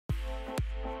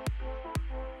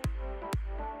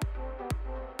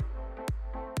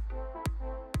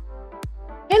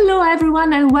Hello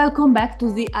everyone and welcome back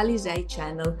to the Alysei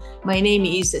channel. My name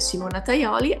is Simona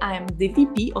Taioli, I am the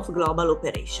VP of Global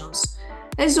Operations.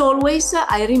 As always,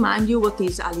 I remind you what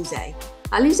is Alysei.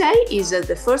 Alysei is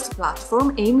the first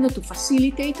platform aimed to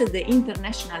facilitate the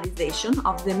internationalization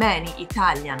of the many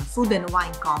Italian food and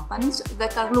wine companies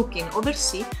that are looking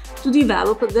overseas to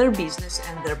develop their business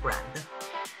and their brand.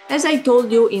 As I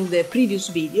told you in the previous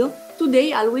video,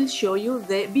 today I will show you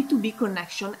the B2B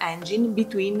Connection Engine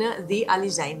between the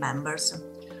Alysei members.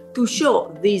 To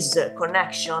show this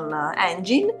connection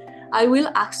engine, I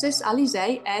will access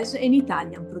Alysei as an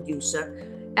Italian producer.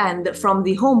 And from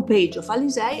the home page of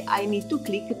Alysei, I need to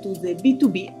click to the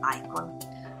B2B icon.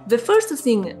 The first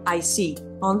thing I see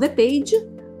on the page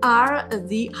are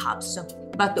the hubs.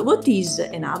 But what is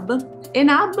an hub? An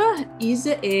hub is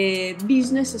a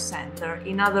business center,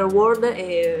 in other words,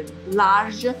 a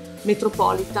large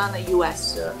metropolitan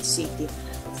US city.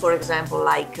 For example,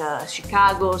 like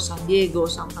Chicago, San Diego,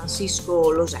 San Francisco,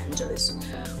 Los Angeles.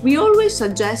 We always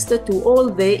suggest to all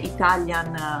the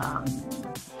Italian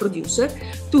producers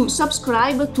to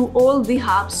subscribe to all the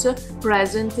hubs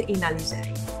present in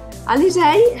Alysei.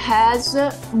 Alysei has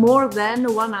more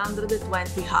than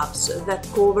 120 hubs that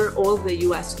cover all the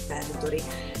US territory,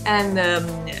 and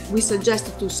we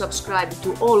suggest to subscribe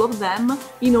to all of them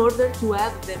in order to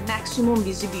have the maximum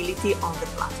visibility on the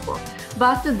platform.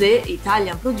 But the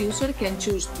Italian producer can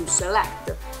choose to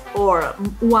select or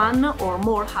one or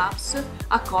more hubs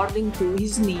according to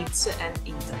his needs and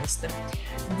interest.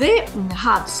 The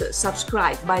hubs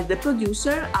subscribed by the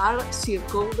producer are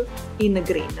circled in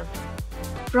green.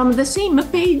 From the same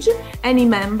page, any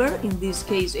member, in this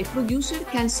case a producer,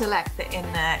 can select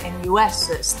an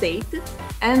US state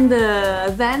and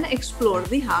then explore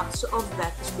the hubs of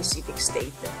that specific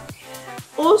state.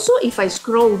 Also, if I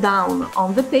scroll down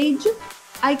on the page,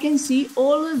 I can see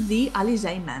all the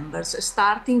Alysei members,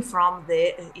 starting from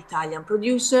the Italian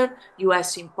producer,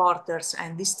 US importers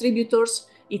and distributors,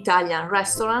 Italian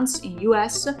restaurants in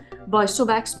US, voice of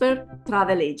expert,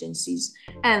 travel agencies.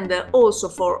 And also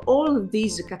for all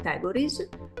these categories,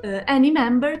 any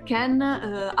member can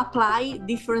apply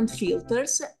different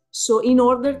filters, so in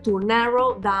order to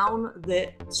narrow down the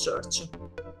search.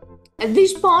 At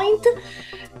this point,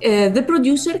 the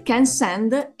producer can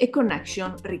send a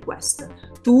connection request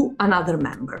to another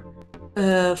member.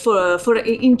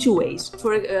 In two ways.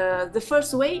 The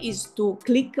first way is to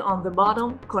click on the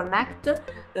button Connect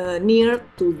near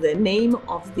to the name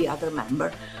of the other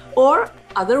member, or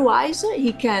otherwise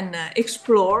he can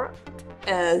explore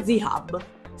the hub.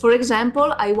 For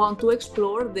example, I want to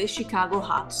explore the Chicago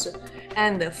hubs,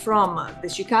 and from the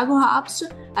Chicago hubs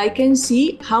I can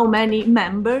see how many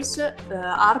members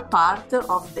are part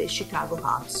of the Chicago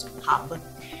hub.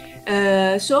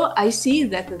 So I see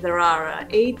that there are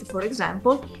 8, for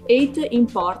example, 8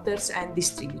 importers and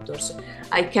distributors.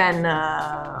 I can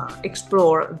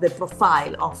explore the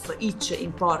profile of each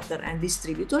importer and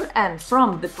distributor, and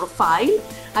from the profile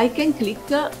I can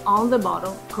click on the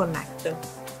button Connect.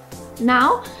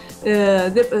 Now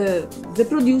the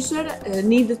producer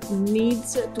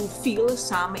needs to fill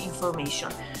some information.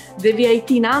 The VAT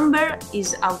number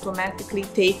is automatically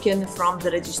taken from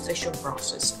the registration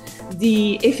process.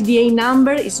 The FDA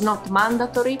number is not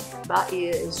mandatory, but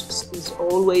is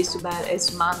always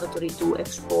mandatory to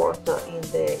export in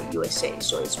the USA,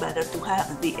 so it's better to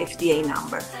have the FDA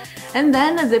number. And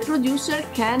then the producer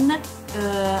can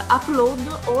upload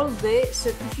all the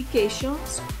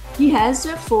certifications he has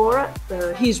for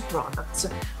his products.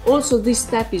 Also, this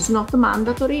step is not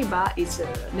mandatory, but it's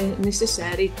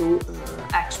necessary to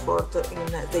export in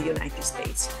the United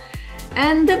States.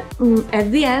 And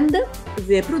at the end,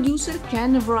 the producer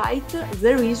can write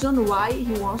the reason why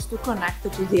he wants to connect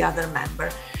to the other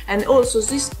member. And also,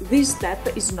 this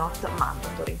step is not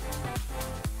mandatory.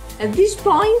 At this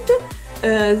point,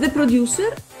 the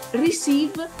producer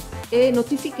receives a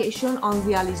notification on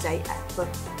the Alysei app.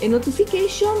 A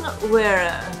notification where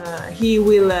he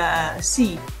will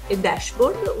see a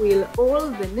dashboard with all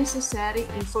the necessary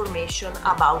information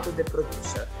about the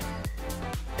producer.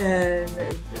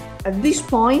 At this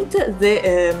point,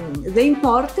 the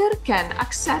importer can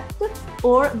accept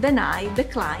or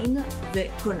decline the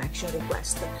connection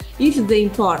request. If the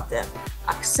importer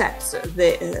accepts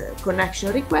the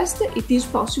connection request, it is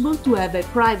possible to have a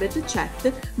private chat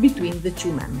between the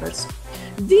two members.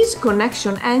 This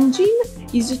connection engine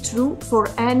is true for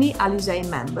any Alysei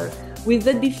member, with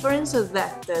the difference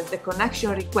that the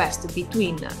connection request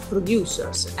between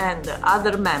producers and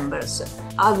other members,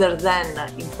 other than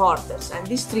importers and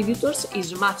distributors,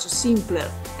 is much simpler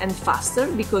and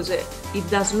faster because it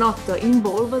does not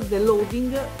involve the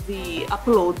loading, the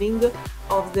uploading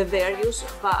of the various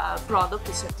product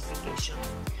certification.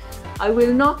 I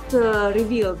will not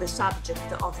reveal the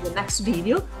subject of the next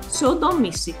video, so don't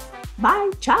miss it. Bye,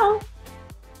 ciao!